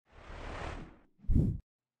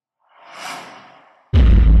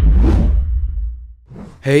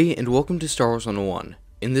Hey, and welcome to Star Wars 101.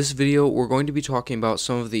 In this video, we're going to be talking about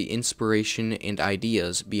some of the inspiration and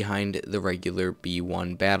ideas behind the regular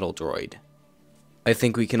B-1 battle droid. I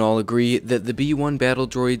think we can all agree that the B-1 battle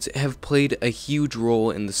droids have played a huge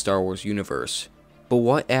role in the Star Wars universe, but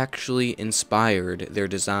what actually inspired their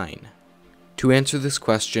design? To answer this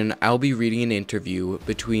question, I'll be reading an interview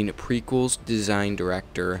between Prequel's design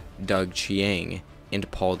director Doug Chiang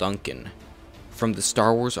and Paul Duncan from the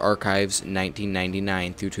Star Wars Archives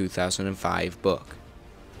 1999 through 2005 book.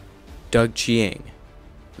 Doug Chiang.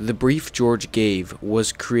 The brief George gave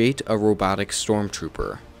was create a robotic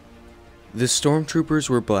stormtrooper. The stormtroopers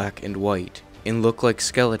were black and white and looked like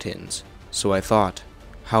skeletons, so I thought,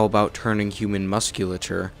 how about turning human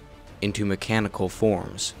musculature into mechanical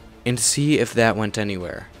forms and see if that went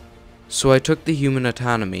anywhere. So I took the human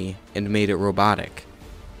autonomy and made it robotic.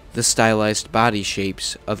 The stylized body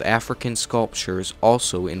shapes of African sculptures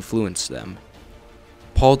also influenced them.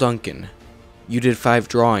 Paul Duncan. You did 5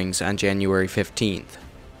 drawings on January 15th.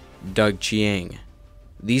 Doug Chiang.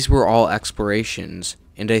 These were all explorations,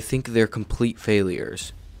 and I think they're complete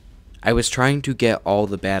failures. I was trying to get all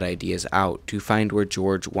the bad ideas out to find where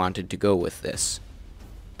George wanted to go with this.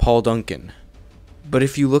 Paul Duncan. But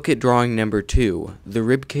if you look at drawing number 2, the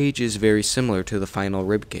ribcage is very similar to the final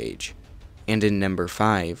ribcage. And in number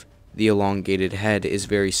 5, the elongated head is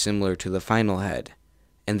very similar to the final head,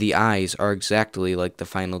 and the eyes are exactly like the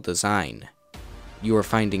final design. You are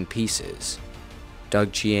finding pieces.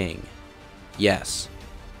 Doug Chiang. Yes.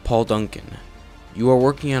 Paul Duncan. You are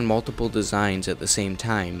working on multiple designs at the same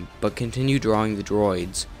time, but continue drawing the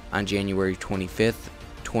droids on January 25th,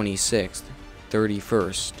 26th,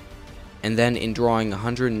 31st, and then in drawing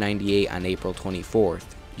 198 on April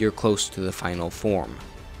 24th, you're close to the final form.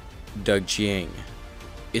 Doug Chiang.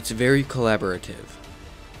 It's very collaborative.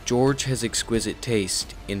 George has exquisite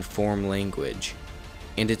taste in form language,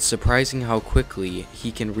 and it's surprising how quickly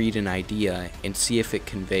he can read an idea and see if it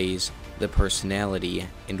conveys the personality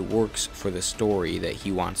and works for the story that he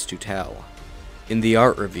wants to tell. In the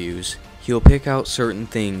art reviews, he'll pick out certain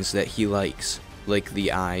things that he likes, like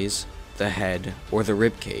the eyes, the head, or the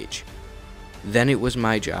ribcage. Then it was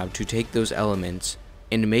my job to take those elements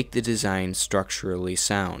and make the design structurally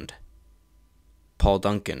sound. Paul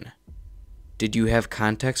Duncan. Did you have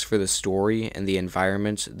context for the story and the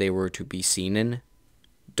environments they were to be seen in?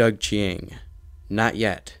 Doug Chiang. Not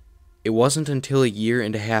yet. It wasn't until a year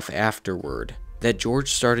and a half afterward that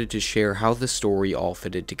George started to share how the story all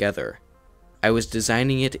fitted together. I was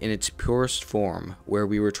designing it in its purest form, where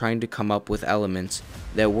we were trying to come up with elements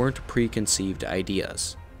that weren't preconceived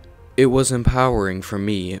ideas. It was empowering for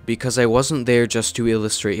me because I wasn't there just to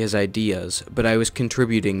illustrate his ideas, but I was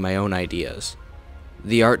contributing my own ideas.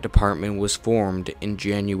 The art department was formed in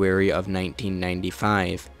January of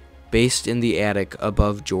 1995, based in the attic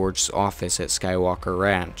above George's office at Skywalker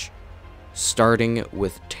Ranch, starting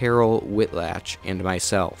with Terrell Whitlatch and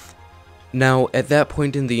myself. Now, at that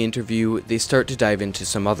point in the interview, they start to dive into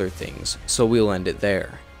some other things, so we'll end it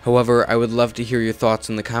there. However, I would love to hear your thoughts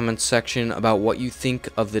in the comments section about what you think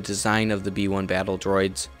of the design of the B-1 battle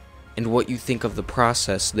droids, and what you think of the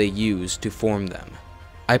process they used to form them.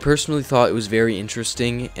 I personally thought it was very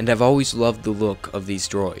interesting, and I've always loved the look of these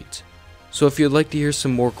droids. So if you'd like to hear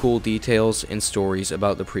some more cool details and stories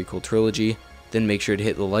about the prequel trilogy, then make sure to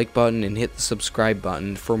hit the like button and hit the subscribe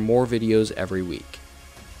button for more videos every week.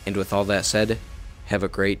 And with all that said, have a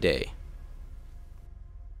great day.